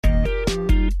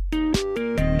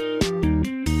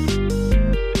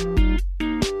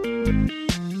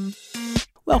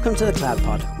Welcome to the Cloud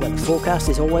Pod, where the forecast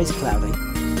is always cloudy.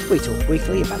 We talk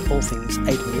weekly about all things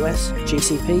AWS,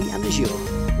 GCP, and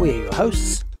Azure. We are your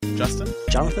hosts, Justin,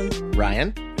 Jonathan,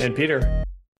 Ryan, and Peter.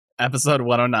 Episode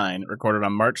 109, recorded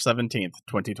on March 17th,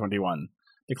 2021.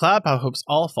 The Cloud Pod hopes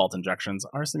all fault injections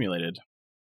are simulated.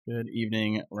 Good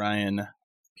evening, Ryan,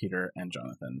 Peter, and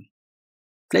Jonathan.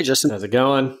 Hey, Justin. How's it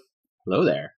going? hello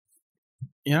there.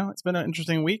 You know, it's been an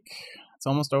interesting week. It's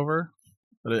almost over,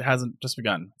 but it hasn't just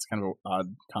begun. It's kind of an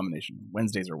odd combination.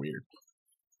 Wednesdays are weird.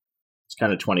 It's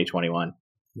kind of 2021,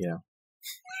 you know.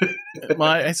 Well,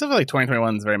 I still feel like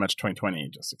 2021 is very much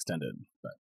 2020, just extended,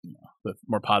 but you know, with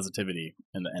more positivity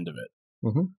in the end of it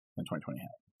than 2020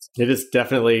 had. It is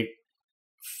definitely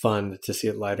fun to see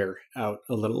it lighter out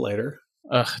a little later.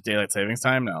 Ugh, daylight savings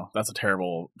time? No, that's a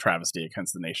terrible travesty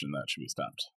against the nation that should be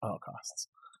stopped at all costs.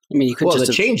 I mean, you could Well, just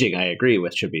the changing, I agree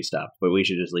with, should be stopped, but we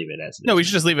should just leave it as it is. No, we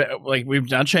should just leave it. Like, we've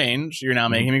now changed. You're now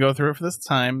making me go through it for this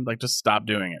time. Like, just stop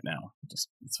doing it now. It's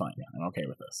fine. I'm okay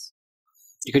with this.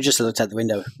 You could just have looked out the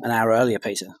window an hour earlier,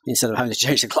 Peter, instead of having to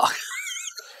change the clock.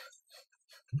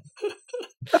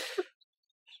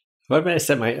 What about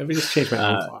let me just change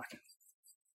my own clock.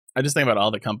 I just think about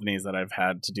all the companies that I've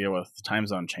had to deal with time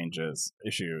zone changes,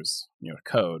 issues,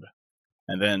 code.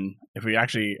 And then if we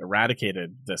actually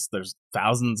eradicated this, there's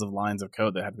thousands of lines of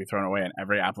code that have to be thrown away in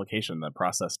every application that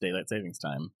process daylight savings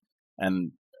time.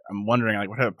 And I'm wondering, like,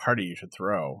 what kind of party you should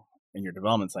throw in your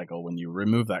development cycle when you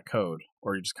remove that code,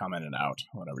 or you just comment it out,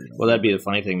 whatever you're doing. Well, that'd be the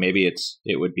funny thing. Maybe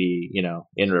it would be,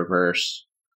 in reverse.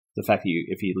 The fact that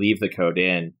if you leave the code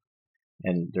in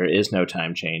and there is no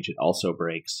time change, it also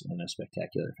breaks in a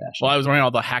spectacular fashion. Well, I was wondering all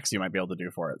the hacks you might be able to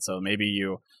do for it. So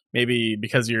maybe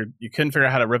because you couldn't figure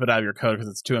out how to rip it out of your code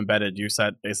because it's too embedded, you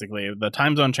set basically the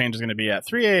time zone change is going to be at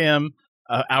 3 a.m.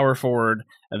 Hour forward,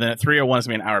 and then at 3:01 it's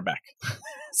going to be an hour back.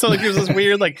 So like there's this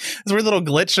weird little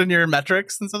glitch in your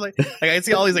metrics and stuff like I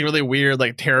see all these like really weird,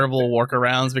 like terrible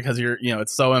workarounds because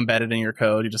it's so embedded in your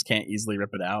code you just can't easily rip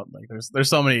it out. Like there's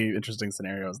so many interesting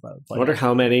scenarios that I wonder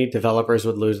how many developers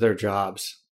would lose their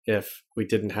jobs if we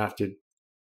didn't have to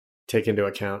take into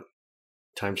account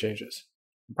time changes.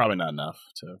 Probably not enough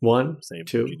to save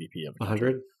 2 GDP of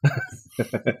 100.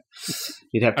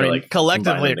 You'd have to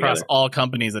collectively across all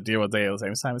companies that deal with daylight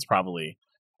savings time, it's probably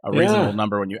a reasonable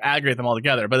number when you aggregate them all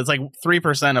together. But it's like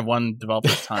 3% of one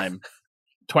developer's time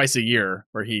twice a year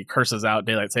where he curses out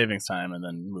daylight savings time and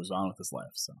then moves on with his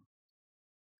life. So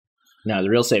no,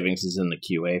 the real savings is in the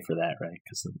QA for that, right?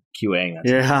 Because the QAing, that's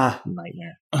a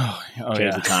nightmare.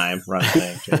 Change the time, run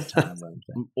thing, change the time, run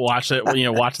thing. Watch it,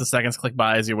 watch the seconds click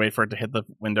by as you wait for it to hit the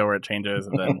window where it changes,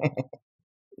 and then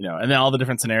and then all the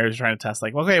different scenarios you're trying to test.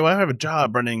 Like, okay, well, I have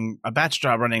a batch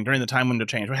job running during the time window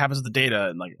change. What happens with the data?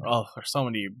 And like, there's so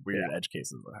many weird edge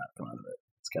cases that have come out of it.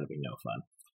 It's got to be no fun.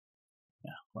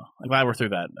 Yeah, well, I'm glad we're through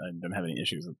that. I didn't have any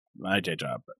issues with my day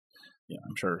job, but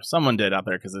I'm sure someone did out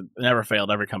there because it never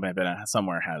failed. Every company I've been at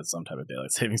somewhere has some type of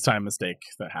daylight savings time mistake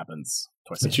that happens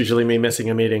twice. It's usually me missing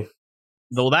a meeting.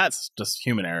 Though that's just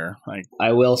human error. Like,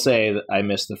 I will say that I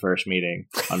missed the first meeting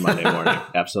on Monday morning.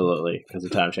 Absolutely, because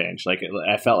of time change. Like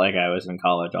I felt like I was in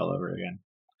college all over again.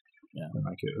 Yeah,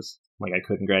 like it was like I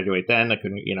couldn't graduate then. I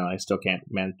couldn't. I still can't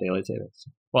manage daylight savings.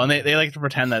 Well, and they like to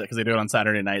pretend that because they do it on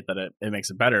Saturday night that it makes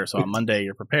it better. So on Monday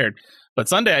you're prepared, but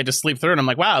Sunday I just sleep through and I'm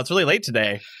like, wow, it's really late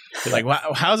today. Like,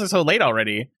 wow, how is it so late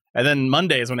already? And then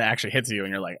Monday is when it actually hits you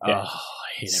and you're like, I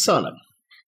hate everyone.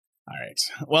 All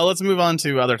right. Well, let's move on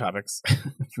to other topics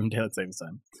from daylight savings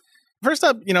time. First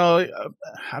up, I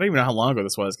don't even know how long ago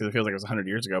this was because it feels like it was 100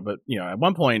 years ago. But, at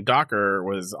one point, Docker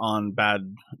was on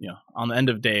on the end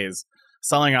of days,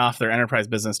 selling off their enterprise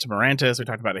business to Mirantis. We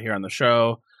talked about it here on the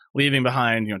show, leaving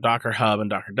behind, Docker Hub and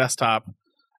Docker Desktop.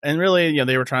 And really,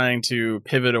 they were trying to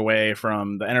pivot away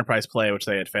from the enterprise play, which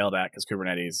they had failed at because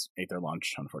Kubernetes ate their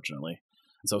lunch, unfortunately.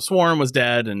 And so Swarm was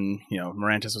dead, and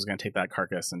Mirantis was going to take that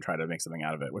carcass and try to make something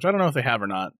out of it, which I don't know if they have or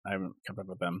not. I haven't kept up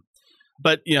with them.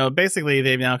 But basically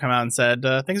they've now come out and said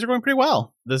things are going pretty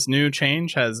well. This new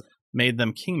change has made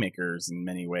them kingmakers in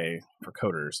many ways for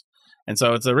coders. And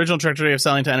so its original trajectory of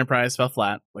selling to enterprise fell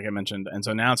flat, like I mentioned. And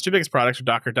so now its two biggest products are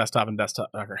Docker Desktop and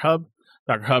Docker Hub.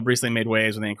 Docker Hub recently made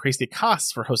waves when they increased the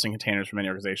costs for hosting containers for many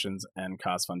organizations and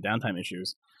caused fun downtime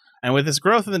issues. And with this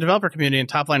growth in the developer community and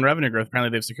top-line revenue growth, apparently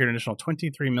they've secured an additional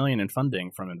 $23 million in funding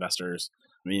from investors,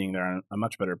 meaning they're in a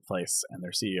much better place. And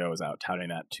their CEO is out touting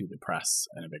that to the press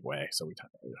in a big way. So we talk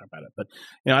about it. But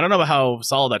I don't know about how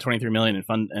solid that $23 million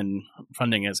in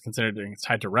funding is, considering it's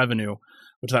tied to revenue,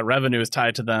 which that revenue is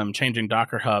tied to them changing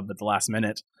Docker Hub at the last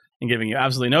minute and giving you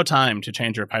absolutely no time to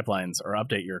change your pipelines or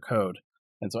update your code.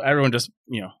 And so everyone just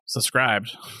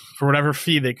subscribed for whatever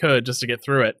fee they could just to get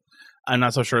through it. I'm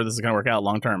not so sure this is going to work out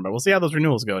long term, but we'll see how those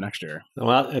renewals go next year.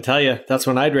 Well, I tell you, that's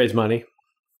when I'd raise money.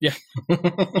 Yeah.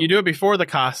 You do it before the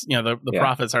cost, the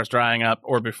profit starts drying up,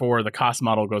 or before the cost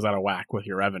model goes out of whack with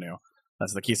your revenue.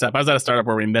 That's the key step. I was at a startup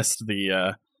where we missed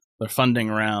the funding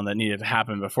round that needed to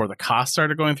happen before the cost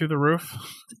started going through the roof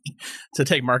to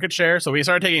take market share. So we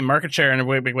started taking market share in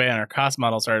a big way, and our cost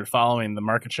model started following the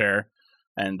market share.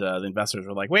 And the investors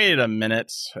were like, wait a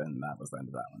minute. And that was the end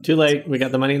of that one. Too late. We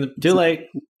got the money. Too late.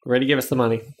 Ready to give us the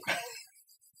money.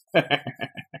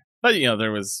 But,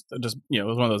 there was just, it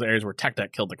was one of those areas where tech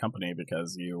debt killed the company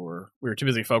because we were too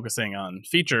busy focusing on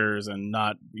features and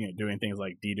not, doing things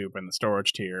like dedupe and the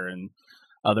storage tier and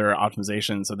other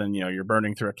optimizations. So then, you're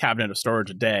burning through a cabinet of storage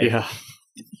a day.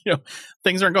 Yeah.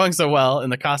 Things aren't going so well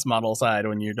in the cost model side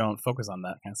when you don't focus on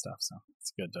that kind of stuff. So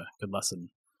it's a good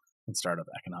lesson in startup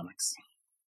economics.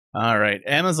 All right.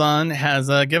 Amazon has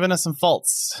given us some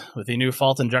faults with the new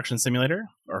Fault Injection Simulator,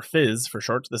 or FIS for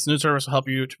short. This new service will help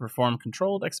you to perform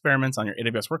controlled experiments on your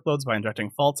AWS workloads by injecting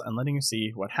faults and letting you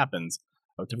see what happens.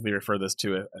 I would typically refer this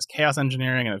to as chaos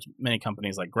engineering, and there's many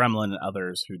companies like Gremlin and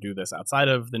others who do this outside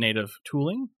of the native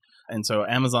tooling. And so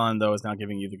Amazon, though, is now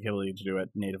giving you the ability to do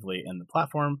it natively in the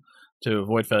platform to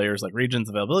avoid failures like regions,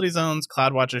 availability zones,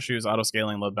 CloudWatch issues,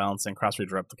 auto-scaling, load balancing,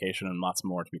 cross-region replication, and lots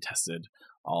more to be tested,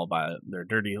 all by their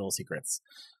dirty little secrets.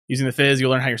 Using the FIS, you'll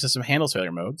learn how your system handles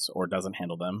failure modes, or doesn't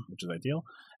handle them, which is ideal.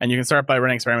 And you can start by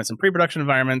running experiments in pre-production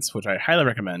environments, which I highly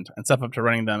recommend, and step up to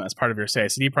running them as part of your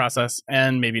CI/CD process,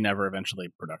 and maybe never eventually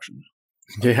production.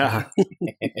 Yeah.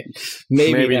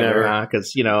 maybe never,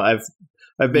 because,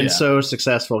 I've been so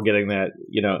successful getting that,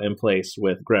 in place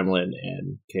with Gremlin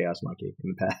and Chaos Monkey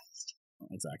in the past.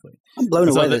 Exactly. I'm blown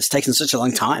away that it's taken such a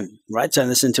long time, right? Turn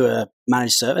this into a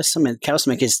managed service. I mean, Chaos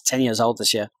Monkey is 10 years old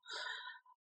this year.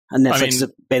 And Netflix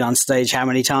has been on stage how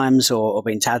many times or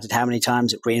been touted how many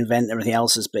times at reInvent, everything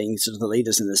else as being sort of the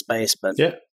leaders in this space. But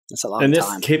that's a long time. And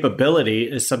this capability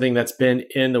is something that's been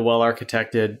in the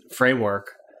well-architected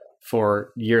framework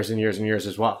for years and years and years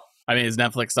as well. I mean, has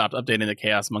Netflix stopped updating the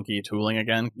Chaos Monkey tooling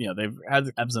again? They've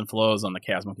had ebbs and flows on the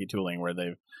Chaos Monkey tooling where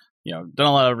they've done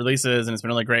a lot of releases and it's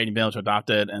been really great and you've been able to adopt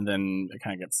it, and then it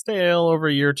kind of gets stale over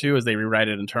a year or two as they rewrite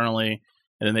it internally,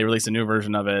 and then they release a new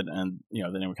version of it, and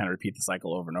then we kind of repeat the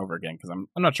cycle over and over again because I'm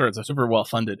not sure it's a super well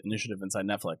funded initiative inside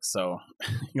Netflix. So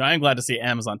I'm glad to see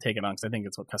Amazon take it on because I think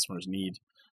it's what customers need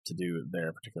to do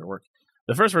their particular work.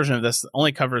 The first version of this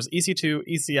only covers EC2,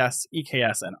 ECS,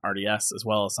 EKS, and RDS, as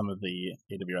well as some of the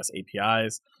AWS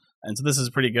APIs. And so this is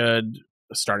a pretty good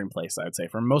starting place, I would say,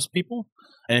 for most people.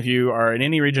 And if you are in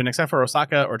any region except for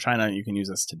Osaka or China, you can use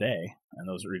this today. And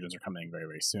those regions are coming very,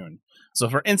 very soon. So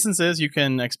for instances, you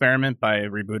can experiment by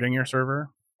rebooting your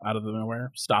server out of the middleware,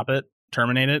 stop it,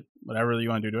 terminate it, whatever you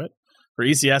want to do to it. For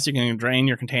ECS, you can drain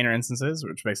your container instances,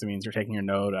 which basically means you're taking your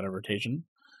node out of rotation.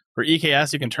 For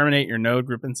EKS, you can terminate your node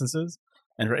group instances.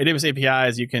 And for AWS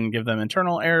APIs, you can give them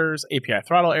internal errors, API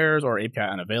throttle errors, or API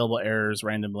unavailable errors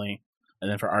randomly.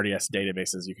 And then for RDS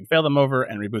databases, you can fail them over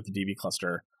and reboot the DB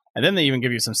cluster. And then they even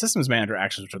give you some systems manager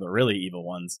actions, which are the really evil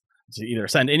ones. To either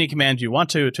send any command you want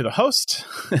to the host,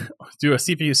 do a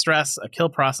CPU stress, a kill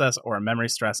process, or a memory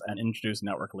stress, and introduce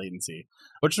network latency,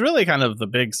 which is really kind of the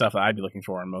big stuff that I'd be looking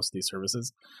for in most of these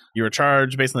services. You are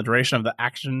charged based on the duration of the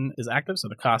action is active, so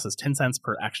the cost is 10 cents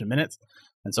per action minute.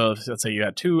 And so if, let's say you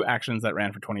had 2 actions that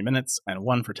ran for 20 minutes and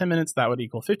 1 for 10 minutes, that would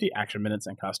equal 50 action minutes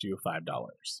and cost you $5.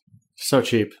 So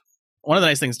cheap. One of the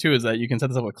nice things, too, is that you can set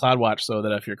this up with CloudWatch so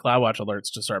that if your CloudWatch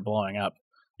alerts just start blowing up,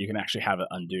 you can actually have it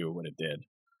undo what it did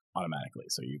automatically.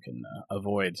 So you can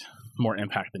avoid more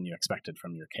impact than you expected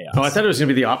from your chaos. Oh, I thought it was going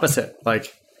to be the opposite.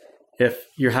 Like, if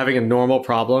you're having a normal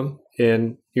problem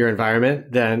in your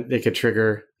environment, then it could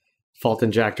trigger Fault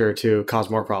Injector to cause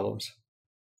more problems.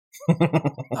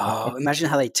 Oh, imagine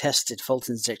how they tested Fault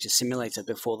Injector Simulator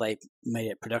before they made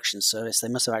it production service. They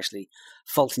must have actually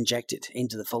fault injected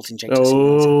into the Fault Injector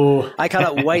Simulator. I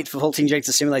cannot wait for Fault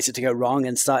Injector Simulator to go wrong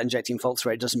and start injecting faults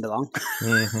where it doesn't belong.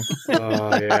 Mm-hmm.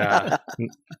 Oh, yeah.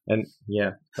 And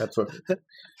yeah, that's what. Do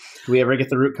we ever get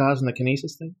the root cause in the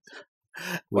Kinesis thing?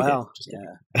 Well,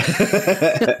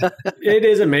 yeah. It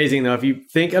is amazing, though, if you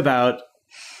think about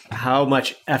how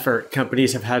much effort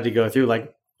companies have had to go through,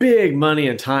 like big money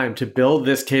and time to build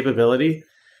this capability.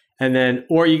 And then,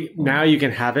 now you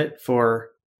can have it for,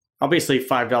 obviously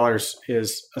 $5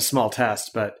 is a small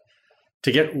test, but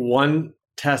to get one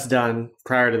test done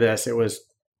prior to this, it was,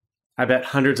 I bet,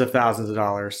 hundreds of thousands of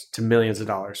dollars to millions of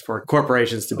dollars for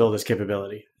corporations to build this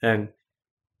capability. And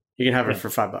you can have it for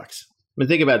 $5. I mean,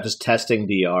 think about just testing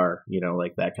DR,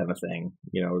 like that kind of thing,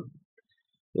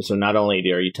 So not only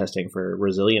are you testing for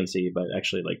resiliency, but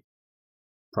actually like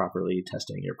properly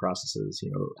testing your processes.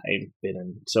 I've been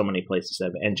in so many places that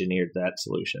have engineered that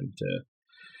solution to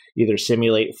either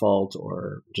simulate fault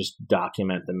or just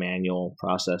document the manual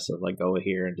process of like, go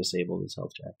here and disable this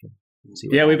health check. And see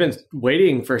we've been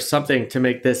waiting for something to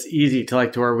make this easy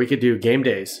to where we could do game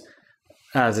days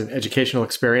as an educational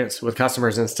experience with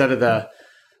customers instead of the,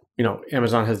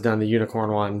 Amazon has done the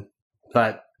unicorn one,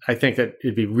 but I think that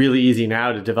it'd be really easy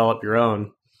now to develop your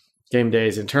own game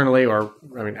days internally,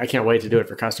 I can't wait to do it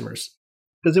for customers.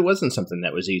 Because it wasn't something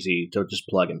that was easy to just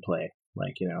plug and play.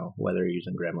 Whether you're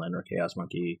using Gremlin or Chaos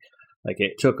Monkey,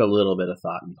 it took a little bit of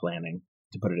thought and planning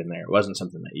to put it in there. It wasn't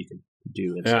something that you could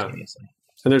do instantaneously.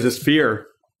 Yeah. And there's this fear.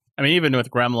 Even with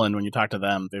Gremlin, when you talk to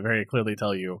them, they very clearly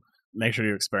tell you, make sure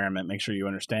you experiment, make sure you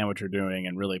understand what you're doing,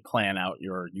 and really plan out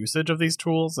your usage of these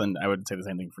tools. And I would say the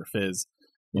same thing for Fizz.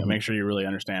 Make sure you really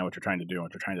understand what you're trying to do and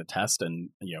what you're trying to test, and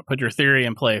put your theory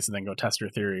in place, and then go test your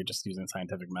theory just using a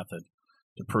scientific method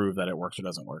to prove that it works or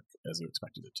doesn't work as you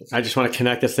expected it to. I just want to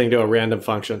connect this thing to a random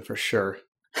function for sure.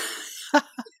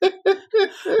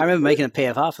 I remember making a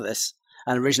PFR for this,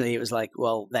 and originally it was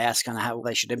they asked kind of how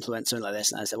they should implement something like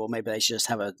this, and I said, well, maybe they should just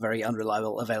have a very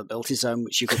unreliable availability zone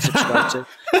which you could subscribe to,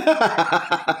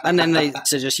 and then they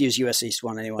said just use US East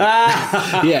 1 anyway.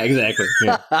 Yeah, exactly.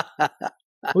 Yeah.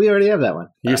 We already have that one.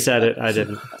 You said it. I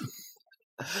didn't.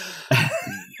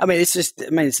 It's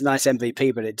a nice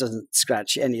MVP, but it doesn't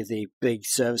scratch any of the big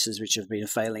services which have been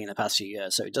failing in the past few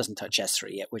years. So it doesn't touch S3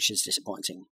 yet, which is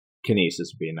disappointing. Kinesis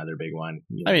would be another big one.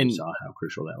 You saw how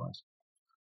crucial that was.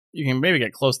 You can maybe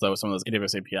get close, though, with some of those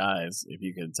AWS APIs. If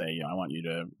you could say, I want you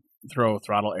to throw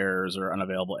throttle errors or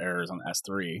unavailable errors on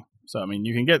S3. So,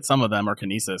 you can get some of them or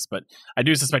Kinesis, but I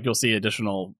do suspect you'll see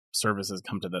additional services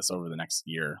come to this over the next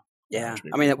year. Yeah.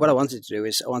 What I wanted to do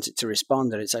is I wanted to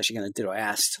respond that it's actually going to do what I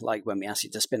asked, like when we asked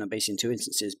it to spin up EC2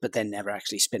 instances, but then never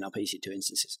actually spin up EC2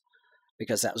 instances,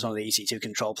 because that was one of the EC2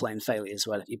 control plane failures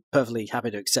where you're perfectly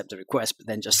happy to accept the request, but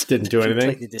then just didn't do anything.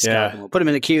 Completely discard them. We'll put them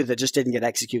in a queue that just didn't get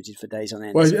executed for days on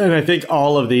end. Well, and I think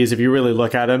all of these, if you really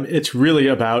look at them, it's really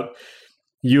about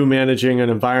you managing an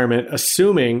environment,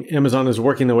 assuming Amazon is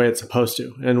working the way it's supposed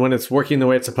to. And when it's working the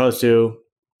way it's supposed to,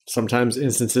 sometimes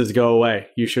instances go away.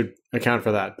 You should account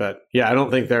for that. But yeah, I don't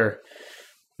think they're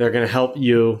going to help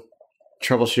you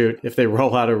troubleshoot if they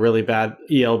roll out a really bad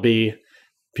ELB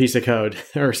piece of code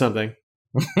or something.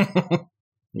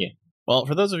 Yeah. Well,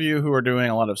 for those of you who are doing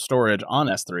a lot of storage on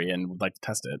S3 and would like to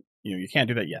test it, you can't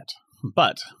do that yet.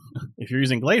 But if you're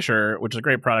using Glacier, which is a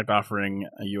great product offering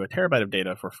you a terabyte of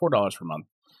data for $4 per month,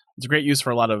 it's a great use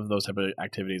for a lot of those type of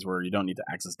activities where you don't need to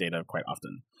access data quite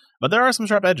often. But there are some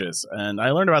sharp edges, and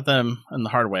I learned about them in the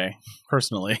hard way,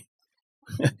 personally,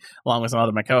 along with some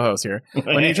other my co-hosts here,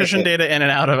 when you transition data in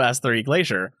and out of S3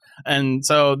 Glacier. And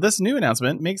so this new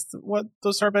announcement makes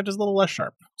those sharp edges a little less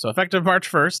sharp. So effective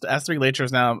March 1st, S3 Glacier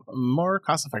is now more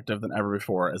cost-effective than ever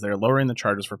before, as they're lowering the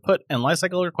charges for put and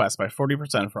lifecycle requests by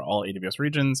 40% for all AWS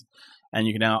regions. And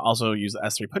you can now also use the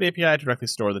S3 Put API to directly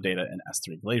store the data in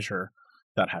S3 Glacier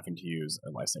without having to use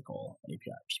a lifecycle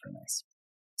API, which is very nice.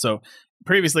 So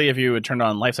previously, if you had turned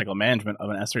on lifecycle management of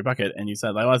an S3 bucket and you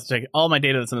said, I want to take all my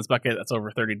data that's in this bucket that's over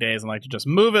 30 days and like to just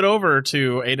move it over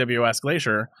to AWS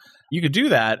Glacier, you could do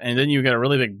that, and then you get a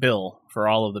really big bill for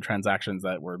all of the transactions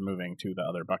that were moving to the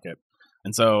other bucket.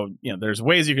 And so, there's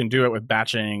ways you can do it with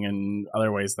batching and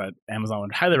other ways that Amazon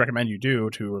would highly recommend you do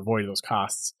to avoid those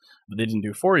costs, but they didn't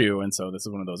do for you. And so this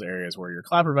is one of those areas where your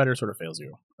cloud provider sort of fails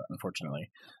you,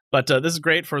 unfortunately. But this is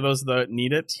great for those that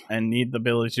need it and need the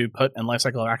ability to put in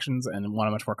lifecycle actions and want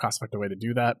a much more cost-effective way to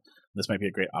do that. This might be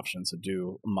a great option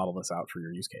to model this out for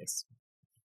your use case.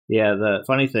 Yeah, the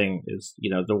funny thing is,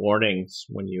 the warnings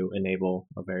when you enable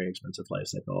a very expensive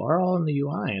lifecycle are all in the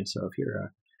UI. And so if you're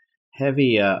a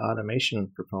heavy automation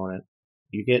proponent,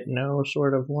 you get no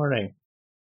sort of warning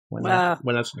when that's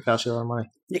going to cost you a lot of money.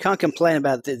 You can't complain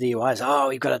about the UIs. Oh,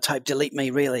 you've got to type delete me,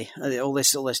 really. All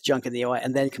this junk in the UI,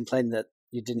 and then complain that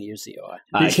you didn't use the UI.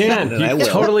 You can. You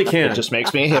totally can. It just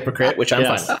makes me a hypocrite, which I'm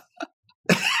fine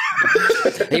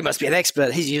with. He must be an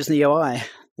expert. He's using the UI.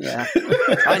 Yeah.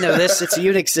 I know this. It's a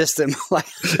Unix system.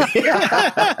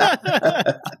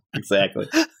 Exactly.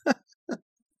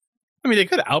 They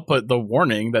could output the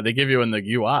warning that they give you in the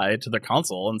UI to the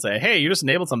console and say, hey, you just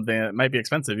enabled something that might be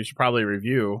expensive. You should probably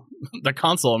review the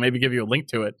console and maybe give you a link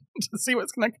to it to see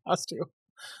what's going to cost you.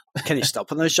 Can you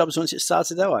stop on those jobs once it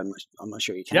started, though? I'm not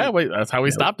sure you can. Yeah, that's how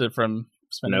we stopped it from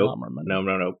spending a lot more money.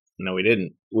 No, we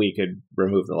didn't. We could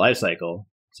remove the lifecycle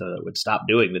so that it would stop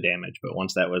doing the damage. But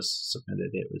once that was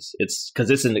submitted, it's because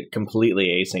it's a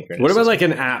completely asynchronous. What about like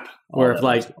an app where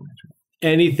if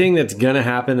anything that's going to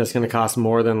happen that's going to cost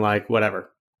more than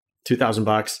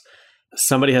 $2,000,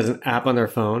 somebody has an app on their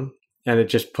phone and it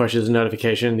just pushes a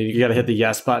notification. You got to hit the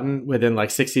yes button within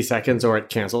like 60 seconds or it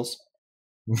cancels.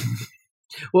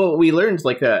 Well, we learned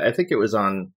I think it was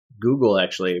on Google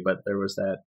actually, but there was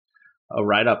a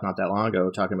write-up not that long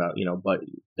ago talking about, but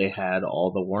they had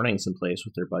all the warnings in place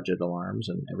with their budget alarms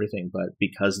and everything. But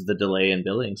because of the delay in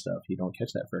billing stuff, you don't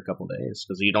catch that for a couple of days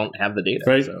because you don't have the data.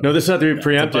 Right. So. No, this has to be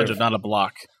preemptive. It's a budget, not a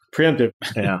block. Preemptive.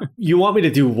 Yeah. You want me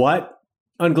to do what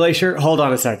on Glacier? Hold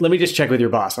on a sec. Let me just check with your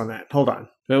boss on that. Hold on.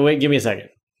 Wait, give me a second.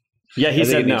 Yeah, he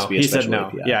said no. He said no.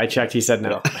 API. Yeah, I checked. He said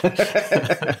no.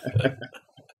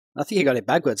 I think you got it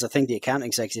backwards. I think the account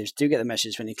executives do get the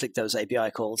message when you click those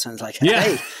API calls, and it's like,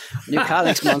 hey, new car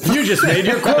next month. You just made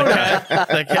your quota.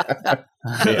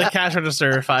 The cash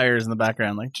register fires in the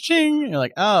background, like, ching. You're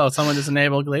like, oh, someone just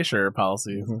enabled Glacier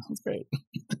policy. That's great.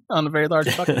 On a very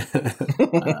large bucket.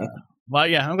 Well,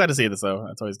 yeah, I'm glad to see this, though.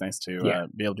 It's always nice to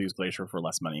be able to use Glacier for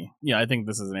less money. Yeah, I think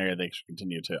this is an area they should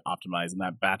continue to optimize, and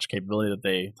that batch capability that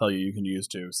they tell you can use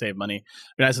to save money.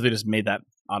 It'd be nice if they just made that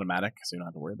automatic so you don't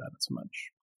have to worry about it so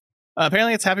much.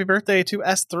 Apparently, it's happy birthday to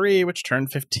S3, which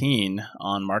turned 15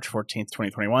 on March 14th,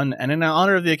 2021. And in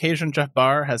honor of the occasion, Jeff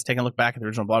Barr has taken a look back at the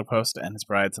original blog post and has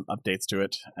provided some updates to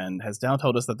it, and has now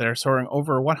told us that they're soaring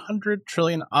over 100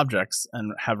 trillion objects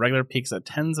and have regular peaks at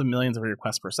tens of millions of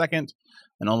requests per second,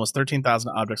 and almost 13,000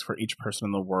 objects for each person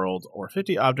in the world, or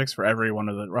 50 objects for every one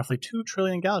of the roughly 2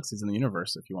 trillion galaxies in the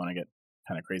universe, if you want to get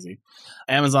kind of crazy.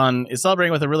 Amazon is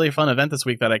celebrating with a really fun event this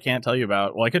week that I can't tell you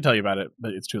about. Well, I could tell you about it,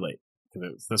 but it's too late.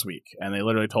 Because it's this week, and they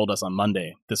literally told us on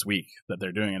Monday this week that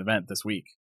they're doing an event this week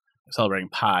celebrating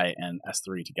Pi and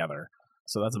S3 together.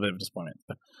 So that's a bit of a disappointment.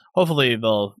 But hopefully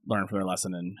they'll learn from their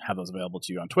lesson and have those available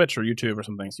to you on Twitch or YouTube or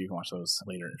something, so you can watch those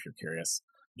later if you're curious.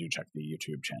 Do check the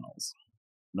YouTube channels.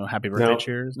 No happy birthday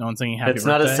cheers? No one singing happy birthday? It's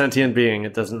not a sentient being.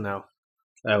 It doesn't know.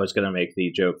 I was going to make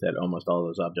the joke that almost all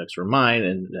those objects were mine,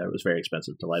 and that it was very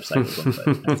expensive to life cycle them,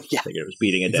 but I figured it was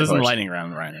beating a dead horse. This isn't lightning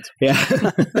round, Ryan.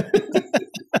 Yeah.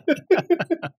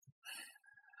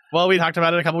 Well, we talked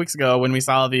about it a couple weeks ago when we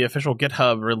saw the official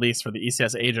GitHub release for the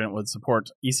ECS agent would support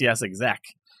ECS exec.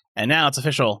 And now it's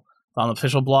official. It's on the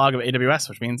official blog of AWS,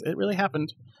 which means it really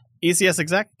happened. ECS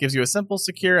exec gives you a simple,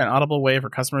 secure, and audible way for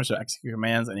customers to execute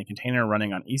commands in a container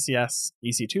running on ECS,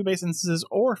 EC2-based instances,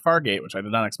 or Fargate, which I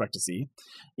did not expect to see.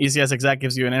 ECS exec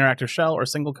gives you an interactive shell or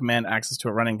single command access to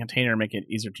a running container, making it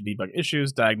easier to debug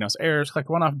issues, diagnose errors, collect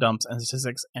one-off dumps and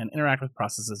statistics, and interact with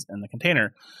processes in the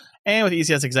container. And with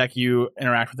ECS exec, you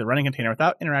interact with the running container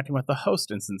without interacting with the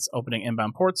host instance, opening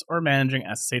inbound ports, or managing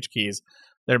SSH keys,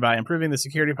 thereby improving the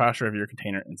security posture of your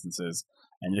container instances.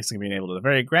 And this can be enabled at a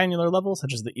very granular level,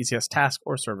 such as the ECS task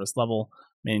or service level,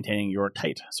 maintaining your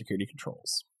tight security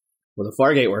controls. Well, the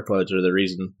Fargate workloads are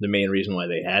the main reason why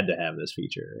they had to have this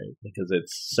feature, right? Because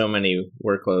it's so many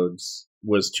workloads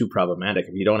was too problematic.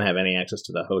 If you don't have any access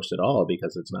to the host at all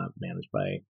because it's not managed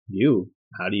by you,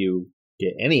 how do you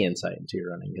get any insight into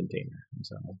your running container? And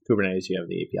so Kubernetes, you have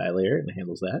the API layer and it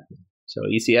handles that. So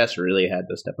ECS really had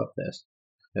to step up this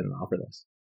and offer this.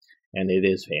 And it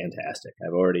is fantastic.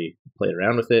 I've already played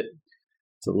around with it.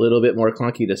 It's a little bit more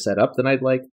clunky to set up than I'd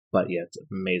like, but yeah, it's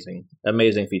an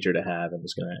amazing feature to have, and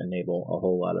it's going to enable a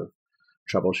whole lot of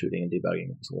troubleshooting and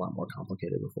debugging. It was a lot more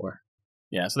complicated before.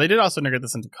 Yeah, so they did also integrate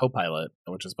this into Copilot,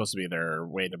 which is supposed to be their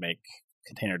way to make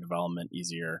container development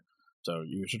easier. So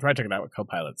you should try checking it out with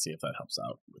Copilot, see if that helps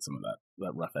out with some of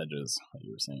that rough edges that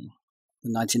you were seeing. The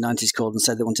 1990s called and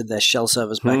said they wanted their shell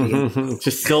servers back again.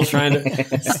 Just still trying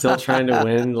to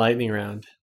win lightning round.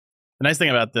 The nice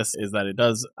thing about this is that it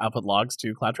does output logs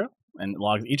to CloudTrail and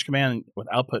logs each command with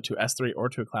output to S3 or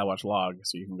to a CloudWatch log,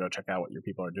 so you can go check out what your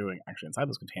people are doing actually inside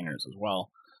those containers as well,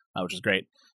 which is great.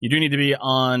 You do need to be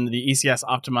on the ECS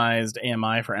optimized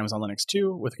AMI for Amazon Linux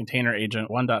 2 with Container Agent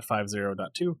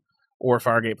 1.50.2 or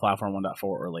Fargate Platform 1.4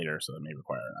 or later, so it may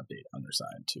require an update on your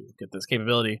side to get this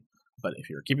capability. But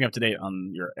if you're keeping up to date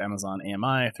on your Amazon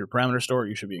AMI through Parameter Store,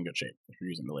 you should be in good shape if you're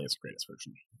using the latest, greatest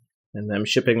version. And them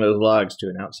shipping those logs to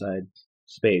an outside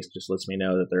space just lets me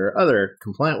know that there are other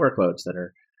compliant workloads that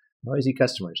are noisy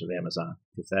customers of Amazon,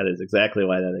 because that is exactly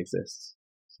why that exists.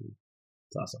 So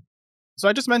it's awesome. So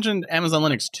I just mentioned Amazon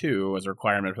Linux 2 as a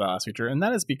requirement for the last feature, and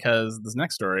that is because this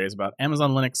next story is about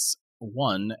Amazon Linux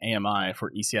 1 AMI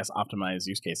for ECS optimized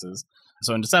use cases.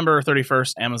 So on December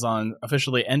 31st, Amazon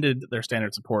officially ended their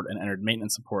standard support and entered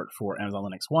maintenance support for Amazon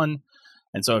Linux 1.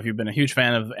 And so if you've been a huge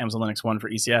fan of Amazon Linux 1 for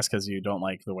ECS because you don't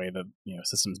like the way the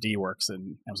Systems D works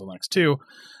in Amazon Linux 2,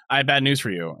 I have bad news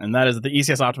for you. And that is that the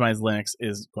ECS optimized Linux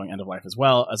is going end of life as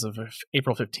well as of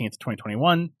April 15th,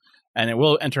 2021. And it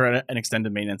will enter an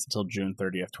extended maintenance until June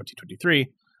 30th, 2023.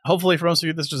 Hopefully for most of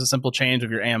you, this is just a simple change of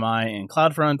your AMI in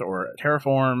CloudFront or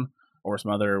Terraform. or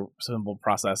some other simple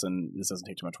process, and this doesn't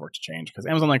take too much work to change because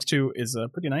Amazon Linux 2 is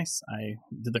pretty nice. I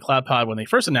did the CloudPod when they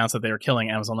first announced that they were killing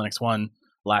Amazon Linux 1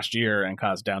 last year and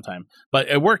caused downtime, but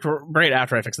it worked great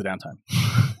after I fixed the downtime.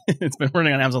 It's been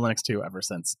running on Amazon Linux 2 ever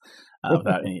since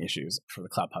without any issues for the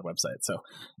CloudPod website. So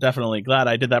definitely glad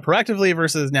I did that proactively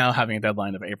versus now having a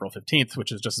deadline of April 15th,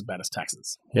 which is just as bad as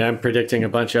taxes. Yeah, I'm predicting a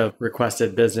bunch of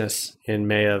requested business in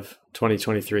May of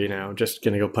 2023 now. I'm just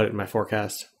going to go put it in my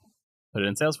forecast. Put it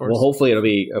in Salesforce. Well, hopefully it'll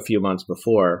be a few months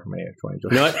before May of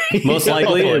 2023. You know what? Most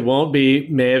likely it won't be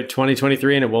May of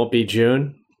 2023 and it won't be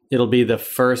June. It'll be the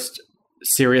first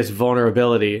serious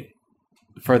vulnerability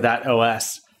for that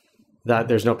OS that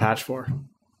there's no patch for.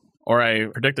 Or I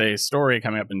predict a story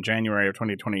coming up in January of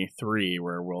 2023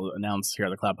 where we'll announce here at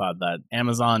the CloudPod that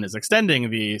Amazon is extending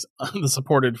the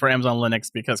supported for Amazon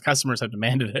Linux because customers have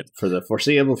demanded it. For the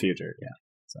foreseeable future, yeah.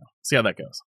 So see how that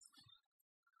goes.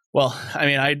 Well, I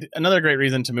mean, another great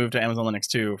reason to move to Amazon Linux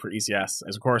 2 for ECS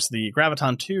is, of course, the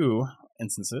Graviton 2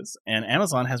 instances, and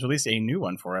Amazon has released a new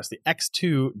one for us, the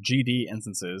X2 GD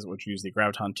instances, which use the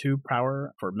Graviton 2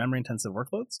 power for memory-intensive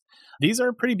workloads. These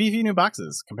are pretty beefy new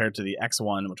boxes compared to the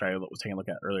X1, which I was taking a look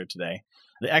at earlier today.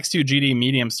 The X2 GD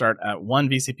medium start at 1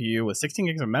 vCPU with 16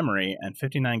 gigs of memory and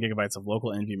 59 gigabytes of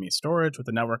local NVMe storage with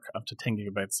a network up to 10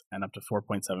 gigabytes and up to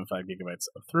 4.75 gigabytes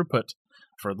of throughput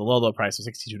for the low price of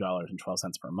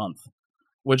 $62.12 per month,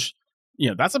 which, you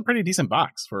know, that's a pretty decent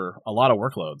box for a lot of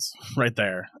workloads right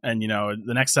there. And, you know,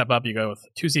 the next step up, you go with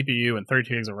 2 CPU and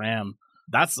 32 gigs of RAM.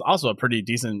 That's also a pretty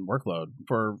decent workload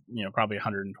for, you know, probably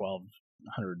 $112, $104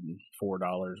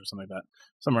 or something like that,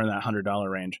 somewhere in that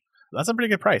 $100 range. That's a pretty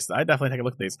good price. I definitely take a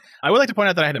look at these. I would like to point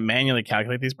out that I had to manually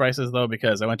calculate these prices, though,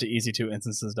 because I went to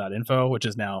ec2instances.info, which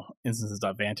is now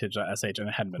instances.vantage.sh, and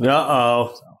it hadn't been.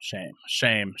 Uh-oh. So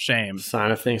shame.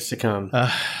 Sign of things to come.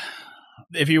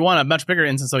 If you want a much bigger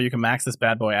instance, though, you can max this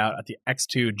bad boy out at the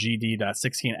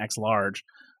X2GD.16X large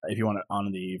if you want it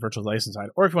on the virtualization side,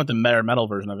 or if you want the bare metal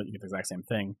version of it, you get the exact same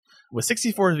thing. With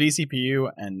 64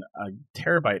 vCPU and a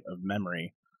terabyte of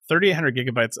memory, 3,800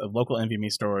 gigabytes of local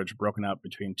NVMe storage broken up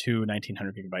between two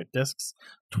 1,900 gigabyte disks,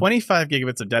 25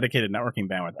 gigabits of dedicated networking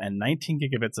bandwidth, and 19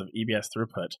 gigabits of EBS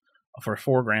throughput for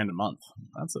 $4,000 a month.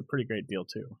 That's a pretty great deal,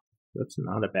 too. That's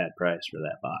not a bad price for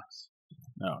that box.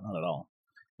 No, not at all.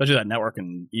 Especially that network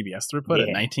and EBS throughput at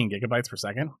 19 gigabytes per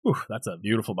second. Whew, that's a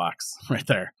beautiful box right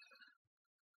there.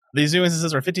 These new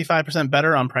instances are 55%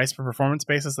 better on price per performance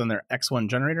basis than their X1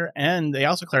 generator, and they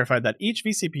also clarified that each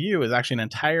vCPU is actually an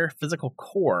entire physical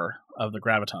core of the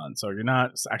Graviton. So you're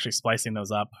not actually splicing those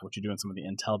up, which you do in some of the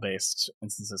Intel-based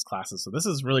instances classes. So this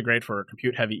is really great for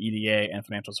compute-heavy EDA and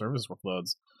financial service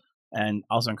workloads, and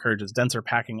also encourages denser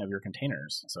packing of your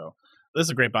containers. So this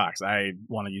is a great box. I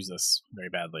want to use this very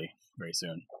badly very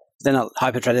soon. They're not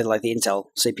hyper-threaded like the Intel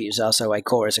CPUs are, so a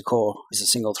core is a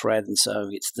single thread, and so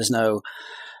there's no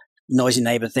noisy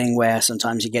neighbor thing where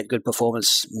sometimes you get good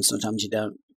performance and sometimes you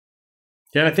don't.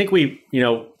 Yeah, I think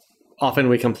often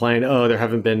we complain, there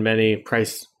haven't been many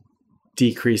price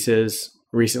decreases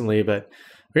recently, but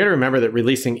we got to remember that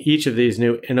releasing each of these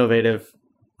new innovative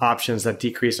options that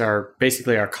decrease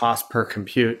basically our cost per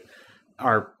compute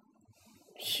are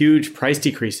huge price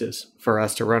decreases for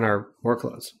us to run our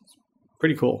workloads.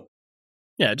 Pretty cool.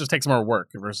 Yeah, it just takes more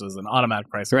work versus an automatic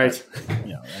price. Right.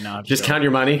 And now just count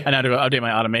your money. And now to go update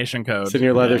my automation code. Sit in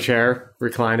your leather chair,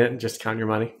 recline it, and just count your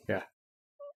money. Yeah.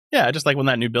 Yeah, just like when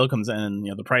that new bill comes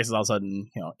in, the price is all of a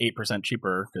sudden, 8%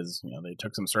 cheaper because, they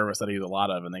took some service that I use a lot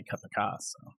of and they cut the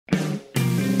cost. So.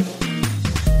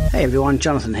 Hey everyone,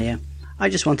 Jonathan here. I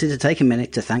just wanted to take a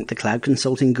minute to thank the cloud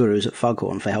consulting gurus at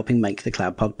Foghorn for helping make the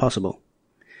CloudPod possible.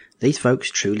 These folks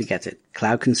truly get it.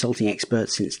 Cloud consulting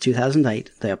experts since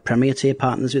 2008, they are premier tier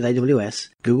partners with AWS,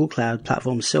 Google Cloud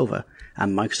Platform Silver,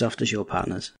 and Microsoft Azure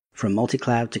partners. From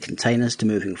multi-cloud to containers to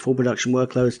moving full production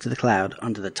workloads to the cloud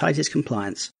under the tightest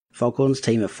compliance, Foghorn's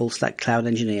team of full-stack cloud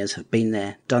engineers have been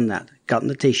there, done that, gotten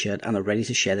the t-shirt, and are ready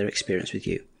to share their experience with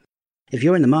you. If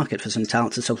you're in the market for some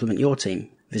talent to supplement your team,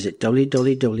 visit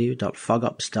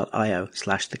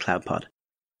www.fogops.io/thecloudpod.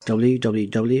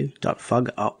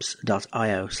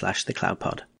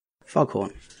 www.fogops.io/thecloudpod.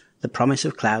 Foghorn, the promise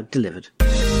of cloud delivered.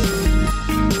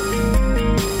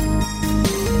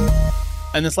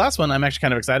 And this last one I'm actually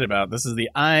kind of excited about. This is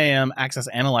the IAM Access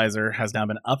Analyzer has now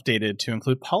been updated to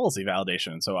include policy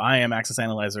validation. So IAM Access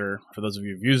Analyzer, for those of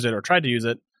you who've used it or tried to use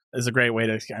it, is a great way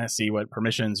to kind of see what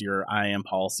permissions your IAM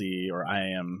policy or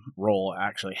IAM role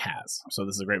actually has. So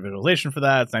this is a great visualization for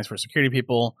that. It's nice for security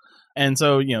people. And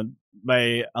so,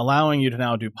 by allowing you to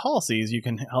now do policies, you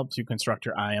can help to construct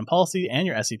your IAM policy and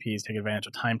your SCPs take advantage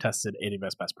of time-tested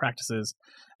AWS best practices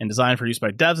and designed for use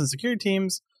by devs and security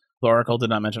teams. Oracle did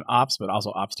not mention ops, but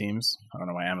also ops teams. I don't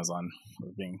know why Amazon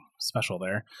was being special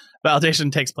there.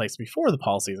 Validation takes place before the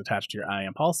policy is attached to your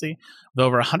IAM policy, with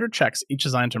over 100 checks, each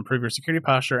designed to improve your security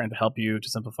posture and to help you to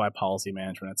simplify policy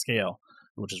management at scale,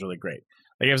 which is really great.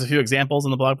 They gave us a few examples in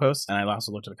the blog post, and I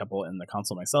also looked at a couple in the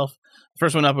console myself. The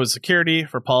first one up was security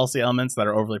for policy elements that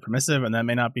are overly permissive, and that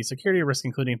may not be security risk,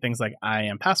 including things like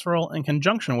IAM password in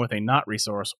conjunction with a not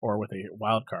resource or with a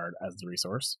wildcard as the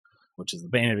resource, which is the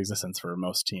bane of existence for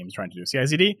most teams trying to do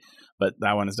CI/CD, but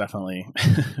that one is definitely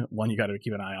one you got to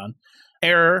keep an eye on.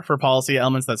 Error for policy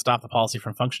elements that stop the policy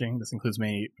from functioning. This includes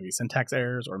maybe syntax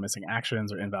errors or missing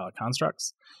actions or invalid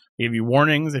constructs. They give you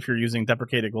warnings if you're using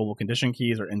deprecated global condition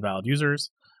keys or invalid users,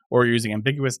 or you're using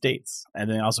ambiguous dates. And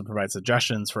then they also provide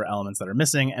suggestions for elements that are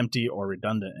missing, empty, or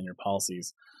redundant in your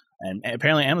policies. And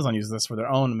apparently Amazon uses this for their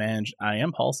own managed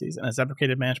IAM policies and has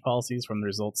deprecated managed policies from the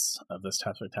results of this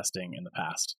type of testing in the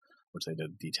past, which they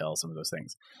did detail some of those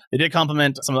things. They did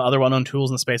complement some of the other well-known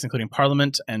tools in the space, including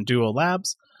Parliament and Duo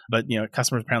Labs. But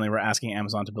customers apparently were asking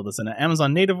Amazon to build this in an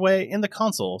Amazon native way in the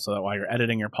console, so that while you're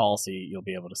editing your policy, you'll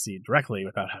be able to see directly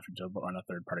without having to run a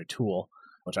third-party tool,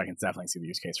 which I can definitely see the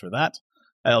use case for that.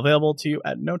 Available to you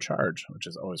at no charge, which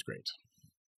is always great.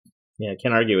 Yeah, I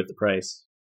can't argue with the price.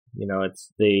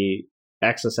 It's the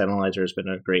Access Analyzer has been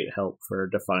a great help for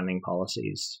defining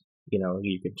policies.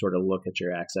 You can sort of look at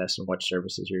your access and what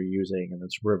services you're using, and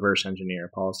it's reverse engineer a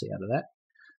policy out of that.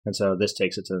 And so this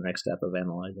takes it to the next step of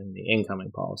analyzing the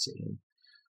incoming policy. And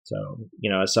so,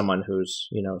 as someone who's,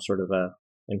 sort of a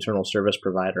internal service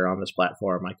provider on this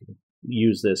platform, I can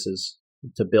use this as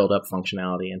to build up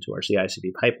functionality into our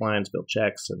CI/CD pipelines, build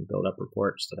checks, and build up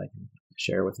reports that I can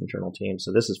share with internal teams.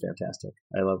 So this is fantastic.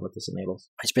 I love what this enables.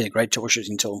 It's been a great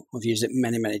troubleshooting tool. We've used it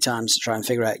many, many times to try and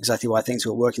figure out exactly why things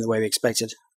were working the way we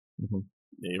expected. Mm-hmm.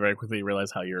 Yeah, you very quickly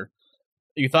realize how you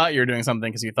thought you were doing something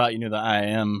because you thought you knew the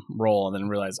IAM role, and then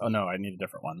realize, oh no, I need a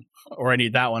different one, or I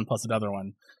need that one plus another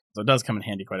one. So it does come in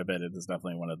handy quite a bit. It is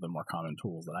definitely one of the more common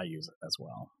tools that I use as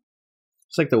well.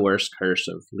 It's like the worst curse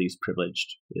of least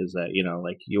privileged is that,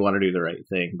 you want to do the right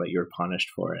thing, but you're punished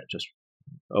for it just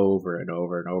over and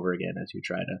over and over again as you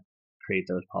try to create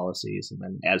those policies. And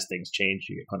then as things change,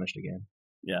 you get punished again.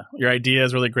 Yeah. Your idea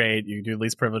is really great. You do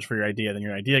least privilege for your idea. Then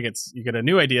you get a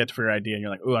new idea for your idea and you're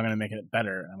like, oh, I'm going to make it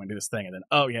better. I'm going to do this thing. And then,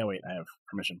 oh yeah, wait, I have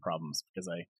permission problems because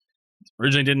I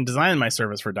originally didn't design my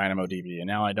service for DynamoDB and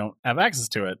now I don't have access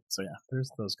to it. So yeah,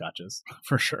 there's those gotchas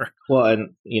for sure. Well, and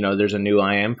there's a new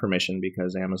IAM permission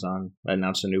because Amazon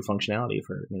announced a new functionality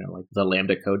for, like the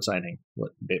Lambda code signing,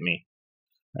 what bit me,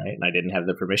 right? And I didn't have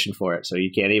the permission for it. So you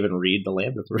can't even read the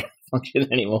Lambda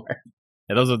function anymore.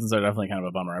 Yeah, those are definitely kind of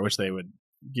a bummer. I wish they would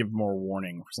give more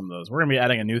warning for some of those. We're going to be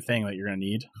adding a new thing that you're going to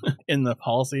need in the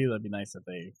policy. That'd be nice if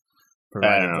they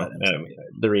provided that.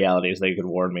 The reality is they could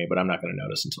warn me, but I'm not going to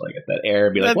notice until I get that error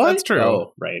and be like, what? That's true.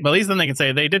 Oh, right. But at least then they can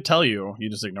say they did tell you, you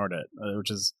just ignored it,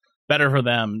 which is better for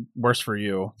them, worse for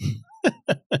you.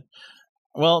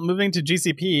 Well, moving to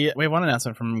GCP, we have one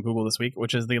announcement from Google this week,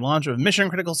 which is the launch of Mission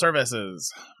Critical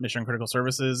Services. Mission Critical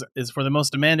Services is for the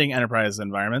most demanding enterprise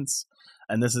environments,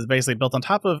 and this is basically built on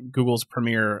top of Google's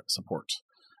Premier support.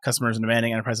 Customers in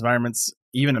demanding enterprise environments,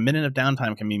 even a minute of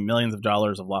downtime can mean millions of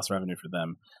dollars of lost revenue for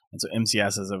them. And so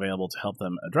MCS is available to help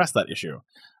them address that issue.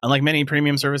 Unlike many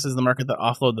premium services in the market that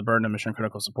offload the burden of mission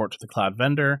critical support to the cloud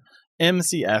vendor,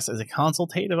 MCS is a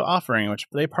consultative offering in which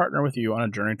they partner with you on a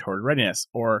journey toward readiness.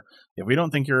 Or if we don't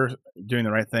think you're doing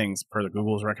the right things per the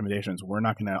Google's recommendations, we're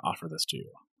not going to offer this to you.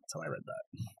 That's how I read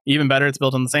that. Even better, it's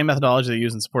built on the same methodology they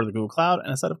use in support of the Google Cloud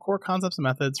and a set of core concepts and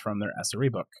methods from their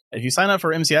SRE book. If you sign up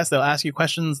for MCS, they'll ask you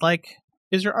questions like,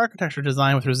 is your architecture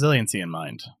designed with resiliency in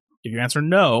mind? If you answer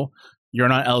no, you're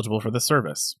not eligible for the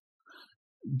service.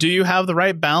 Do you have the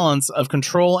right balance of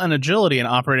control and agility in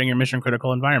operating your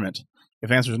mission-critical environment? If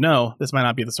the answer is no, this might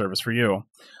not be the service for you.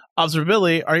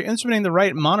 Observability, are you instrumenting the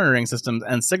right monitoring systems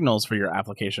and signals for your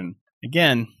application?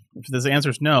 Again, if this answer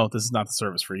is no, this is not the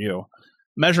service for you.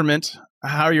 Measurement,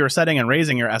 how you're setting and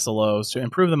raising your SLOs to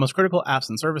improve the most critical apps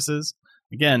and services.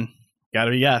 Again,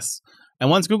 gotta be yes. And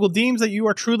once Google deems that you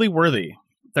are truly worthy,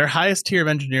 their highest tier of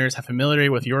engineers have familiarity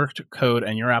with your code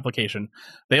and your application.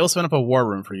 They will spin up a war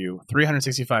room for you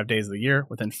 365 days of the year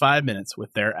within 5 minutes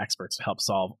with their experts to help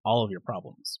solve all of your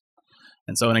problems.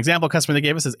 And so an example customer they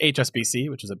gave us is HSBC,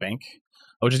 which is a bank,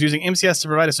 which is using MCS to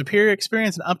provide a superior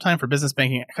experience and uptime for business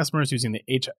banking customers using the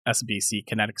HSBC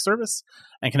Kinetic service.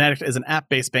 And Kinetic is an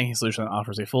app-based banking solution that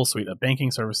offers a full suite of banking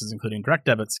services, including direct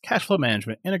debits, cash flow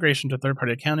management, integration to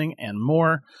third-party accounting, and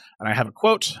more. And I have a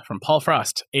quote from Paul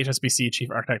Frost, HSBC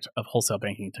Chief Architect of Wholesale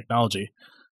Banking Technology,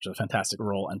 which is a fantastic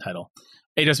role and title.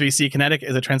 HSBC Kinetic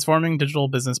is a transforming digital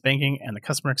business banking and the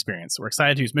customer experience. We're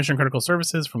excited to use mission-critical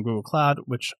services from Google Cloud,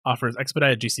 which offers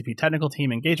expedited GCP technical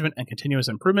team engagement and continuous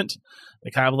improvement.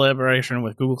 The collaboration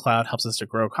with Google Cloud helps us to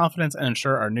grow confidence and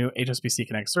ensure our new HSBC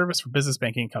Kinetic service for business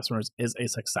banking customers is a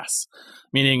success,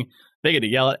 meaning they get to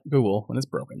yell at Google when it's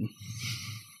broken.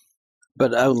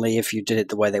 But only if you did it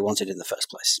the way they wanted in the first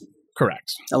place.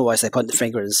 Correct. Otherwise, they point the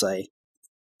finger and say,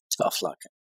 tough luck.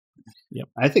 Yep.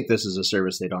 I think this is a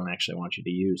service they don't actually want you to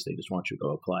use. They just want you to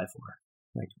go apply for.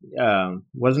 Like,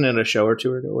 wasn't it a show or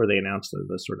two ago where they announced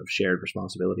the sort of shared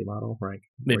responsibility model, right?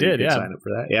 They did, yeah. Sign up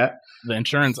for that, yeah. The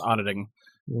insurance auditing.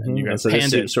 Mm-hmm. And you guys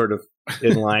this seems sort of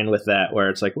in line with that, where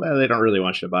it's like, well, they don't really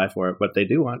want you to buy for it, but they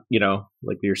do want,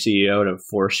 like your CEO to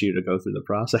force you to go through the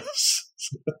process.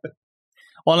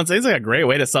 Well, and it seems like a great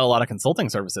way to sell a lot of consulting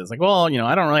services. Like, well,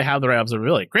 I don't really have the right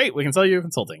observability. Great, we can sell you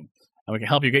consulting. And we can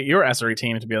help you get your SRE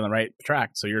team to be on the right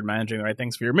track so you're managing the right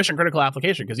things for your mission-critical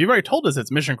application. Because you've already told us it's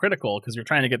mission-critical because you're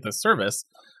trying to get this service.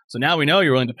 So now we know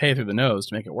you're willing to pay through the nose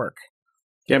to make it work.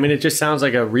 Yeah, I mean, it just sounds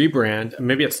like a rebrand.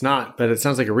 Maybe it's not, but it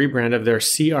sounds like a rebrand of their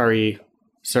CRE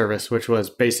service, which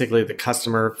was basically the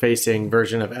customer-facing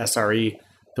version of SRE,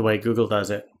 the way Google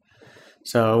does it.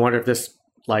 So I wonder if this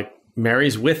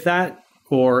marries with that,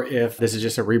 or if this is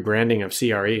just a rebranding of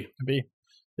CRE. Could be.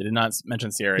 They did not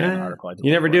mention CRE in the article. You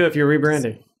never do if you're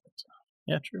rebranding.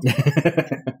 Yeah, true.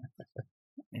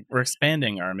 We're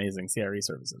expanding our amazing CRE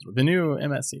services with the new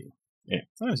MSC. Yeah.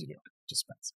 Sometimes you do. Just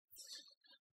depends.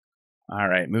 All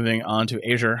right, moving on to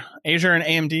Azure. Azure and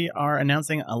AMD are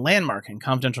announcing a landmark in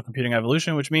confidential computing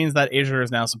evolution, which means that Azure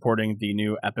is now supporting the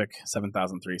new EPYC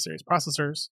 7003 series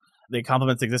processors. They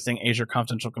complement existing Azure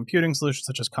confidential computing solutions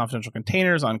such as confidential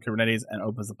containers on Kubernetes and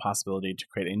opens the possibility to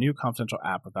create a new confidential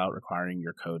app without requiring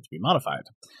your code to be modified.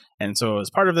 And so as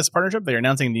part of this partnership, they're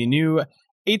announcing the new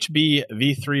HB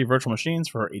v3 virtual machines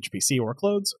for HPC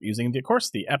workloads using, of course,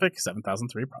 the EPYC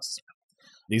 7003 processor.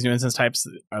 These new instance types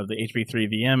of the HB3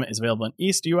 VM is available in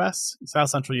East US,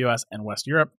 South Central US, and West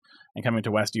Europe, and coming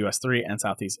to West US 3 and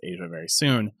Southeast Asia very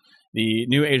soon. The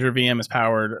new Azure VM is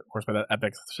powered, of course, by that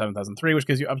EPYC 7003, which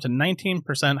gives you up to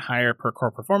 19% higher per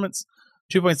core performance,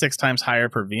 2.6 times higher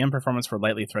per VM performance for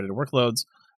lightly threaded workloads,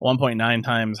 1.9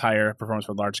 times higher performance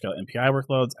for large-scale MPI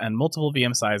workloads, and multiple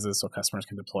VM sizes so customers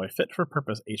can deploy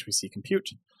fit-for-purpose HPC compute.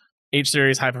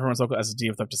 H-series high-performance local SSD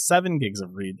with up to 7 gigs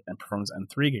of read and performance and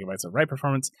 3 gigabytes of write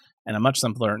performance, and a much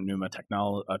simpler NUMA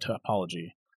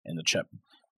topology in the chip.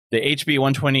 The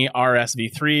HB120RS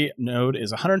v3 node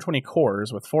is 120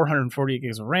 cores with 440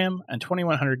 gigs of RAM and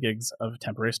 2,100 gigs of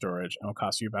temporary storage, and will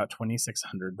cost you about $2,600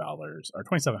 or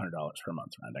 $2,700 per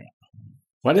month rounding up.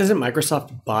 Why doesn't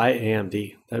Microsoft buy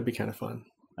AMD? That'd be kind of fun.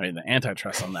 I mean, the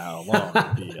antitrust on that alone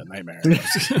would be a nightmare.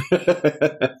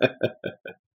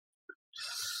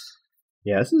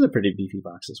 Yeah, this is a pretty beefy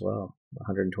box as well.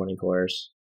 120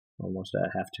 cores, almost a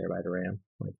half terabyte of RAM.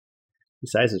 The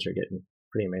sizes are getting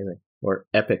pretty amazing. Or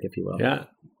epic, if you will. Yeah.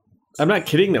 I'm not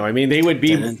kidding, though. I mean, they would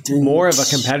be more of a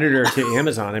competitor to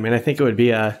Amazon. I mean, I think it would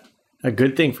be a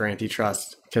good thing for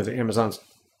antitrust because Amazon's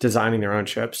designing their own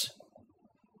chips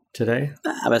today.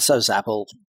 But so is Apple.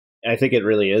 I think it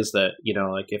really is that,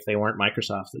 if they weren't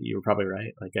Microsoft, that you were probably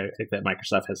right. I think that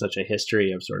Microsoft has such a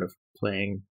history of sort of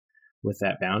playing with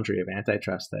that boundary of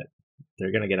antitrust that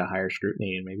they're going to get a higher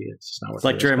scrutiny, and maybe it's just not worth it.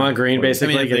 Like Draymond Green,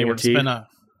 basically. I mean, they were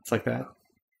It's like that.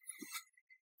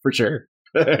 For sure.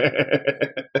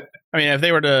 I mean, if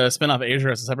they were to spin off Azure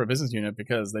as a separate business unit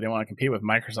because they didn't want to compete with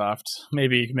Microsoft,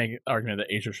 maybe you can make an argument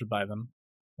that Azure should buy them.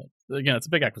 But again, it's a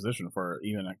big acquisition for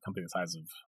even a company the size of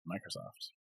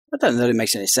Microsoft. I don't know that it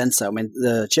makes any sense, though. I mean,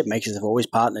 the chip makers have always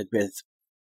partnered with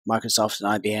Microsoft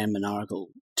and IBM and Oracle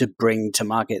to bring to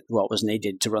market what was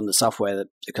needed to run the software that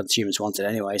the consumers wanted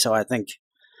anyway. So I think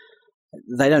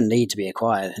they don't need to be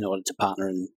acquired in order to partner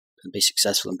and be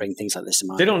successful and bring things like this to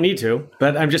market. They don't need to,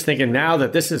 but I'm just thinking now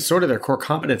that this is sort of their core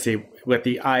competency with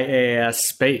the IaaS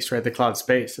space, right? The cloud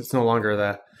space. It's no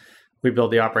longer we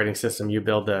build the operating system, you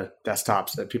build the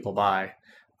desktops that people buy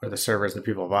or the servers that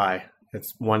people buy.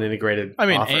 It's one integrated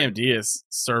offering. AMD's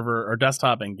server or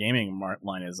desktop and gaming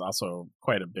line is also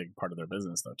quite a big part of their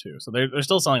business, though, too. So they're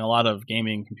still selling a lot of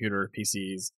gaming computer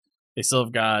PCs. They still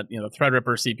have got the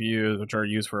Threadripper CPUs, which are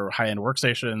used for high-end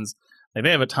workstations. Like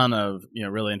they have a ton of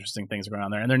really interesting things going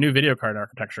on there, and their new video card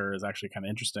architecture is actually kind of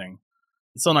interesting.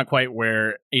 It's still not quite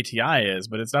where ATI is,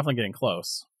 but it's definitely getting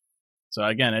close. So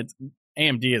again,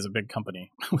 AMD is a big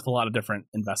company with a lot of different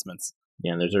investments.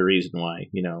 Yeah, and there's a reason why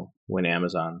when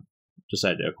Amazon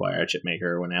decided to acquire a chip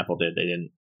maker, when Apple did, they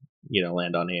didn't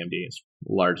land on AMD. It's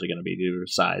largely going to be due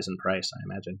to size and price, I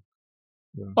imagine.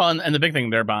 Yeah. Well, and the big thing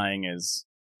they're buying is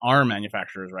ARM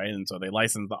manufacturers, right? And so they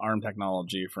license the ARM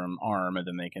technology from ARM, and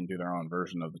then they can do their own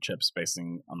version of the chips based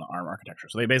on the ARM architecture.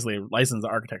 So they basically license the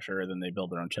architecture, and then they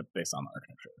build their own chip based on the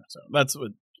architecture. So that's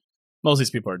what most of these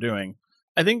people are doing.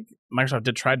 I think Microsoft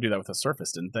did try to do that with the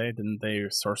Surface, didn't they? Didn't they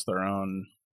source their own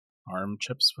ARM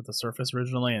chips with the Surface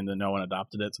originally, and then no one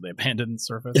adopted it, so they abandoned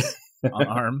Surface on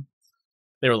ARM?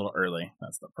 They were a little early.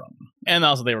 That's the problem. And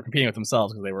also they were competing with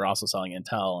themselves because they were also selling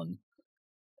Intel and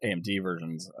AMD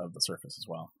versions of the Surface as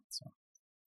well. So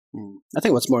I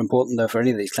think what's more important, though, for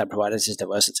any of these cloud providers is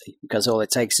diversity, because all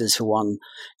it takes is for one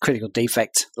critical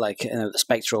defect, like the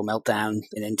Spectral meltdown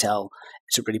in Intel,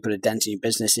 to really put a dent in your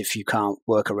business if you can't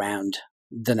work around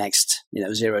the next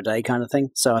 0 day kind of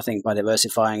thing. So I think by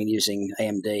diversifying and using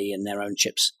AMD and their own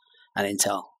chips and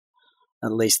Intel,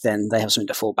 at least then they have something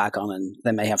to fall back on, and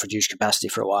they may have reduced capacity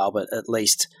for a while, but at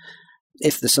least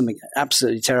if there's something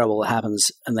absolutely terrible that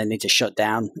happens and they need to shut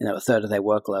down a third of their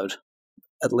workload,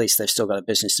 at least they've still got a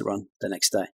business to run the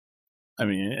next day. I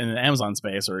mean, in the Amazon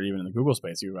space or even in the Google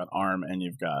space, you've got ARM and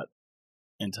you've got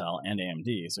Intel and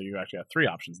AMD. So you actually have 3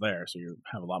 options there. So you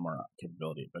have a lot more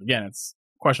capability. But again, it's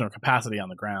a question of capacity on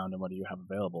the ground and what do you have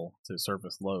available to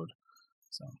service load.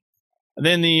 So, and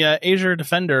then the Azure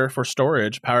Defender for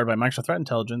Storage, powered by Microsoft Threat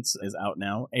Intelligence, is out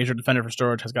now. Azure Defender for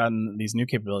Storage has gotten these new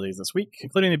capabilities this week,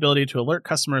 including the ability to alert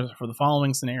customers for the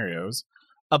following scenarios: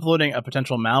 uploading a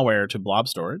potential malware to blob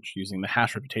storage using the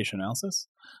hash reputation analysis.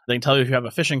 They can tell you if you have a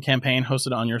phishing campaign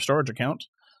hosted on your storage account,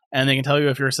 and they can tell you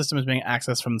if your system is being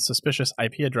accessed from a suspicious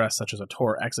IP address, such as a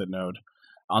Tor exit node.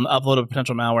 On the upload of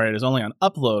potential malware, it is only on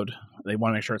upload. They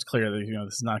want to make sure it's clear that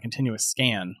this is not a continuous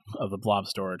scan of the blob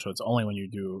storage, so it's only when you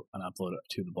do an upload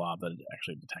to the blob that it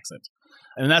actually detects it.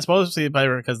 And that's mostly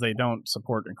because they don't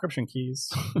support encryption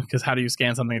keys, because how do you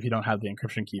scan something if you don't have the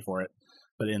encryption key for it?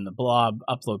 But in the blob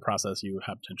upload process, you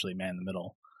have potentially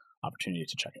man-in-the-middle opportunity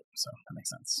to check it. So that makes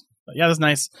sense. But yeah, that's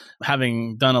nice.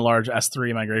 Having done a large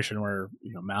S3 migration where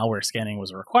malware scanning was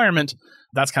a requirement,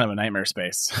 that's kind of a nightmare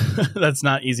space. That's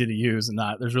not easy to use, and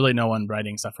there's really no one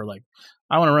writing stuff for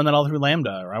I want to run that all through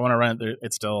Lambda, or I want to run it through,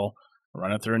 it's still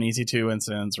run it through an EC2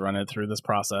 instance, run it through this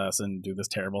process, and do this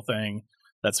terrible thing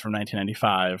that's from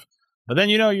 1995. But then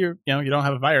you don't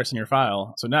have a virus in your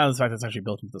file. So now the fact that it's actually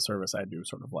built into the service, I do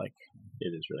sort of like.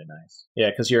 It is really nice.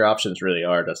 Yeah, because your options really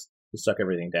are to suck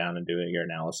everything down and do your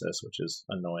analysis, which is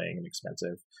annoying and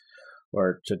expensive,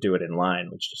 or to do it in line,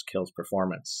 which just kills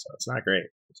performance. So it's not great.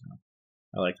 So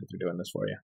I like that they're doing this for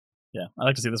you. Yeah, I'd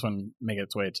like to see this one make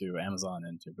its way to Amazon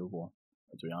and to Google,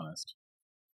 to be honest.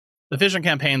 The phishing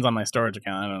campaigns on my storage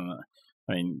account, I don't know.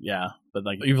 I mean, yeah, but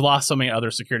you've lost so many other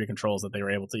security controls that they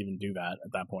were able to even do that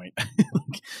at that point.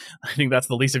 I think that's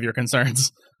the least of your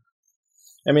concerns.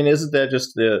 I mean, isn't that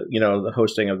just the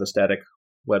hosting of the static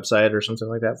website or something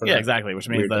like that? Yeah, exactly. Which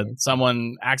means that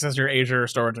someone accessed your Azure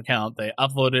storage account, they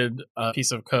uploaded a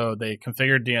piece of code, they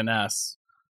configured DNS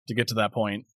to get to that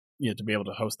point, to be able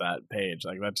to host that page.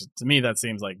 To me, that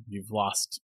seems like you've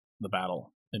lost the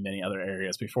battle in many other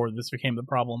areas before this became the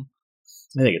problem.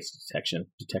 I think it's detection.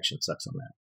 Detection sucks on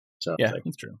that. So yeah,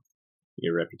 that's true.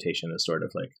 Your reputation is sort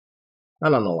of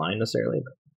not on the line necessarily,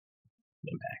 but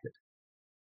impacted.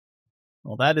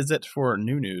 Well, that is it for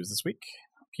new news this week.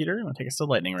 Peter, you want to take us to the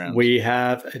lightning round? We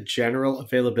have a general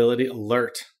availability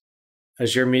alert.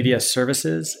 Azure Media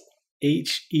Services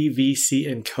HEVC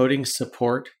encoding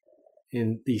support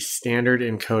in the standard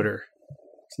encoder.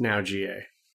 It's now GA.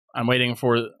 I'm waiting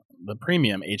for the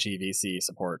premium HEVC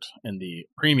support in the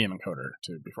premium encoder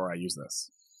before I use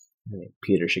this. I think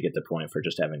Peter should get the point for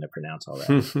just having to pronounce all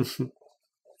that.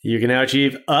 You can now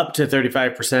achieve up to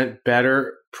 35%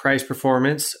 better price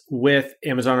performance with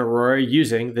Amazon Aurora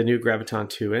using the new Graviton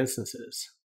 2 instances.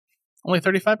 Only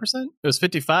 35%? It was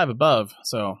 55 above,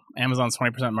 so Amazon's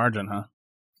 20% margin, huh?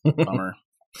 Bummer.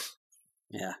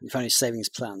 Yeah, if only savings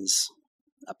plans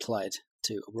applied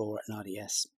to Aurora and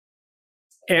RDS.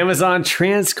 Amazon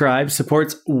Transcribe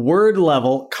supports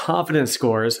word-level confidence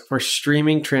scores for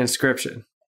streaming transcription.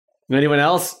 Anyone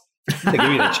else? They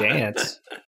give you a chance.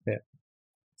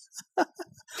 Yeah.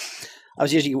 I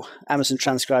was using Amazon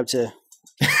Transcribe to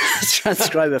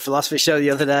transcribe a philosophy show the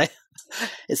other day.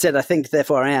 It said, "I think,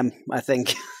 therefore I am." I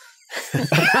think.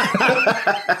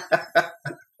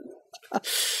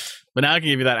 But now I can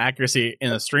give you that accuracy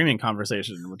in a streaming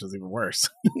conversation, which is even worse.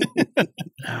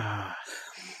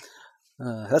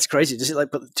 That's crazy. Just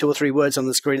put 2 or 3 words on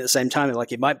the screen at the same time.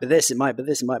 It might be this, it might be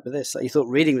this, it might be this. You thought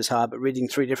reading was hard, but reading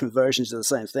 3 different versions of the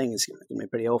same thing is going to be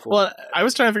pretty awful. Well, I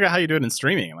was trying to figure out how you do it in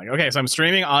streaming. Okay, so I'm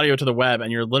streaming audio to the web,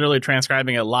 and you're literally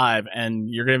transcribing it live, and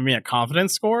you're giving me a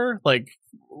confidence score?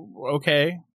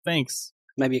 Okay, thanks.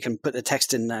 Maybe you can put the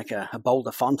text in a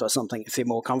bolder font or something if you're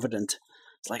more confident.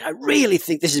 It's like, I really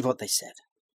think this is what they said.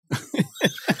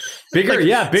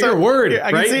 Bigger word,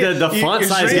 right? The font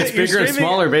size gets bigger and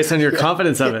smaller based on your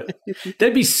confidence of it.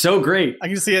 That'd be so great. I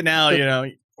can see it now.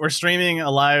 We're streaming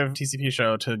a live TCP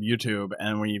show to YouTube,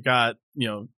 and when you've got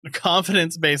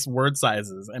confidence-based word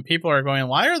sizes, and people are going,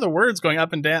 "Why are the words going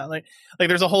up and down?" Like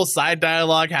there's a whole side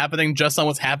dialogue happening just on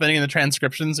what's happening in the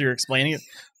transcriptions. So you're explaining it.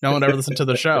 No one ever listened to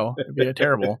the show. It'd be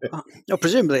terrible. No,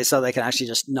 presumably, it's so they can actually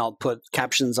just not put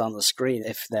captions on the screen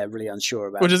if they're really unsure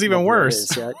about. Which is even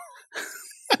worse.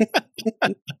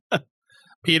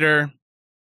 Peter,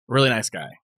 really nice guy.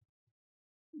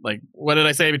 Like, what did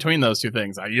I say between those two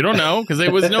things? You don't know, because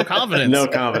there was no confidence. No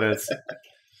confidence.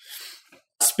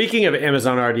 Speaking of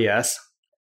Amazon RDS,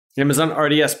 Amazon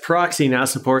RDS Proxy now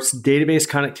supports database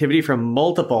connectivity from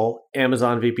multiple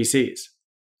Amazon VPCs.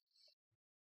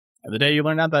 The day you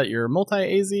learned out that your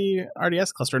multi-AZ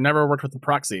RDS cluster never worked with the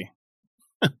proxy.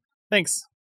 Thanks.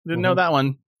 Didn't know that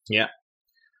one. Yeah.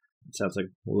 It sounds like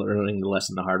learning the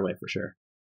lesson the hard way for sure.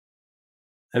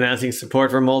 Announcing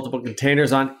support for multiple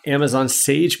containers on Amazon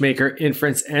SageMaker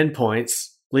inference endpoints,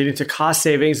 leading to cost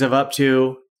savings of up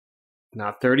to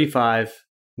not 35,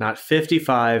 not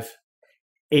 55,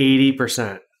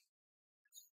 80%.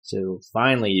 So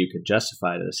finally, you could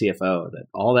justify to the CFO that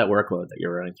all that workload that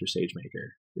you're running through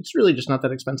SageMaker, it's really just not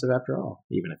that expensive after all,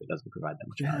 even if it doesn't provide that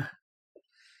much power.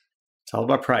 It's all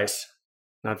about price,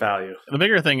 not value. The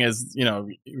bigger thing is,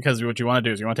 because what you want to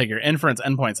do is you want to take your inference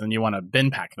endpoints and you want to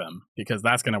bin pack them, because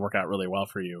that's going to work out really well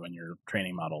for you in your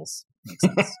training models. Makes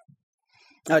sense.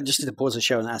 I just did a pause the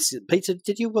show and ask Peter,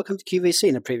 did you welcome to QVC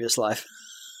in a previous life?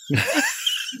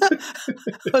 I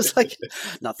was like,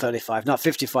 not 35, not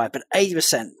 55, but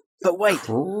 80%. But wait,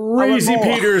 crazy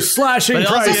Peter's slashing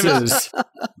prices.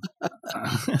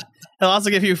 He'll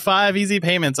also give you 5 easy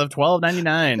payments of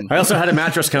 $12.99. I also had a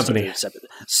mattress company.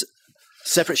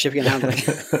 Separate shipping and handling.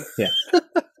 Yeah.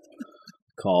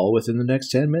 Call within the next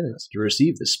 10 minutes to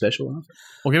receive this special offer.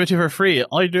 We'll give it to you for free.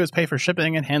 All you do is pay for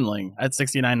shipping and handling at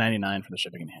 $69.99 for the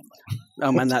shipping and handling.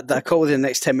 Oh man, that call within the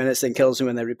next 10 minutes then kills me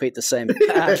when they repeat the same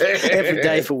ad every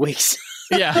day for weeks.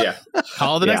 Yeah.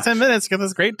 Call the next 10 minutes, get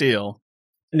this great deal.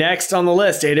 Next on the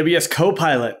list, AWS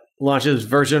Copilot launches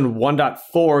version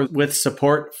 1.4 with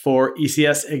support for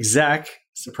ECS exec,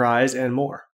 surprise, and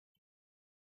more.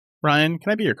 Ryan, can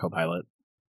I be your Copilot?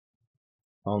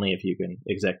 Only if you can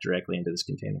exec directly into this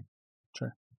container.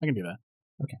 Sure, I can do that.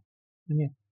 Okay. Yeah.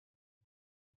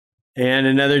 And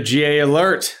another GA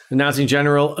alert announcing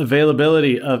general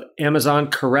availability of Amazon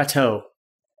Corretto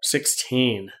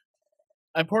 16.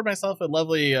 I poured myself a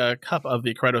lovely cup of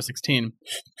the Corretto 16.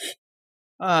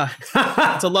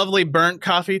 It's a lovely burnt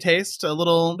coffee taste, a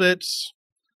little bit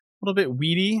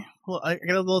weedy. I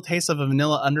get a little taste of a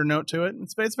vanilla undernote to it.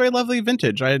 It's very lovely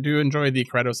vintage. I do enjoy the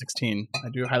Corretto 16. I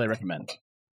do highly recommend.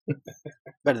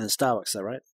 Better than Starbucks, though,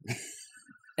 right?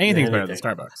 Anything's better than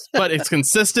Starbucks. But it's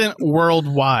consistent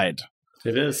worldwide.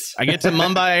 It is. I get to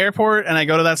Mumbai Airport and I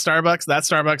go to that Starbucks. That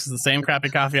Starbucks is the same crappy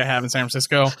coffee I have in San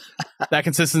Francisco. That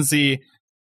consistency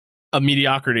of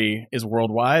mediocrity is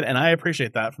worldwide, and I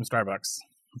appreciate that from Starbucks.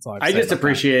 That's all I just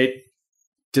appreciate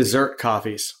dessert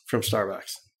coffees from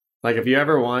Starbucks. Like if you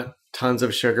ever want tons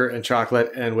of sugar and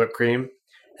chocolate and whipped cream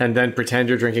and then pretend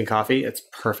you're drinking coffee, it's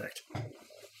perfect.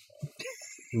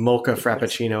 Mocha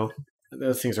Frappuccino.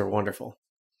 Those things are wonderful.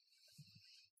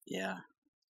 Yeah.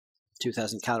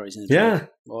 2,000 calories in a drink.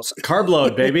 Awesome. Carb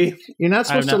load, baby. You're not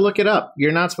supposed to look it up.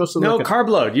 You're not supposed to look it up. No, carb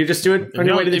load. You just do it on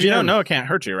your way to the gym. If you don't know, it can't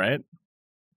hurt you, right?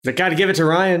 I got to give it to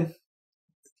Ryan.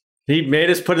 He made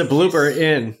us put a blooper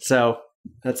in, so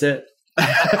that's it.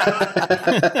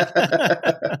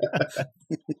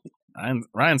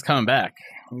 Ryan's coming back.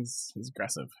 He's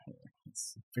aggressive.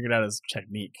 He's figured out his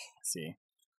technique. Let's see.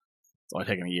 It's only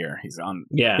taken a year. He's on.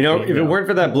 Yeah. If it weren't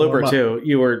for that blooper too,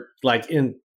 you were like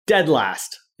in dead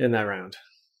last in that round.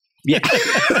 Yeah.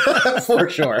 For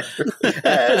sure.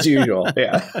 As usual.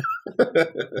 Yeah.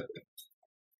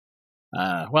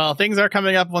 Well, things are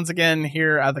coming up once again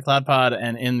here at the Cloud Pod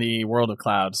and in the world of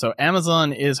cloud. So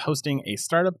Amazon is hosting a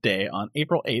startup day on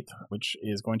April 8th, which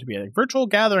is going to be a virtual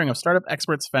gathering of startup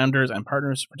experts, founders, and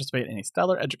partners to participate in a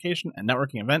stellar education and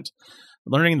networking event,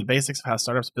 learning the basics of how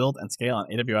startups build and scale on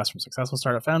AWS from successful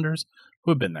startup founders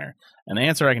who have been there. And the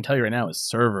answer I can tell you right now is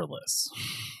serverless.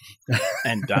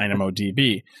 And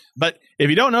DynamoDB. But if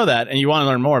you don't know that and you want to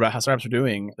learn more about how startups are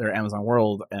doing their Amazon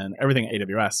world and everything at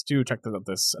AWS, do check out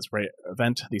this as a great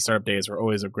event. These startup days are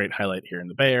always a great highlight here in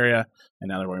the Bay Area, and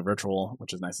now they're going virtual,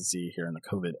 which is nice to see here in the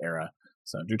COVID era.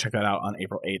 So do check that out on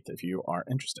April 8th if you are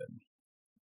interested.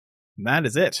 And that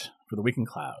is it for the Week in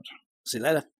Cloud. See you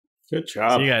later. Good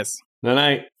job. See you guys. Good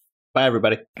night. Bye,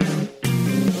 everybody.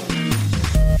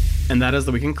 And that is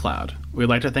The Week in Cloud. We'd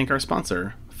like to thank our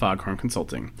sponsor, Foghorn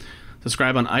Consulting.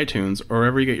 Subscribe on iTunes or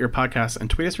wherever you get your podcasts and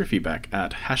tweet us your feedback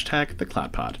at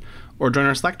 #TheCloudPod. Or join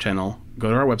our Slack channel. Go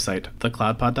to our website,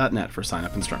 thecloudpod.net for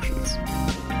sign-up instructions.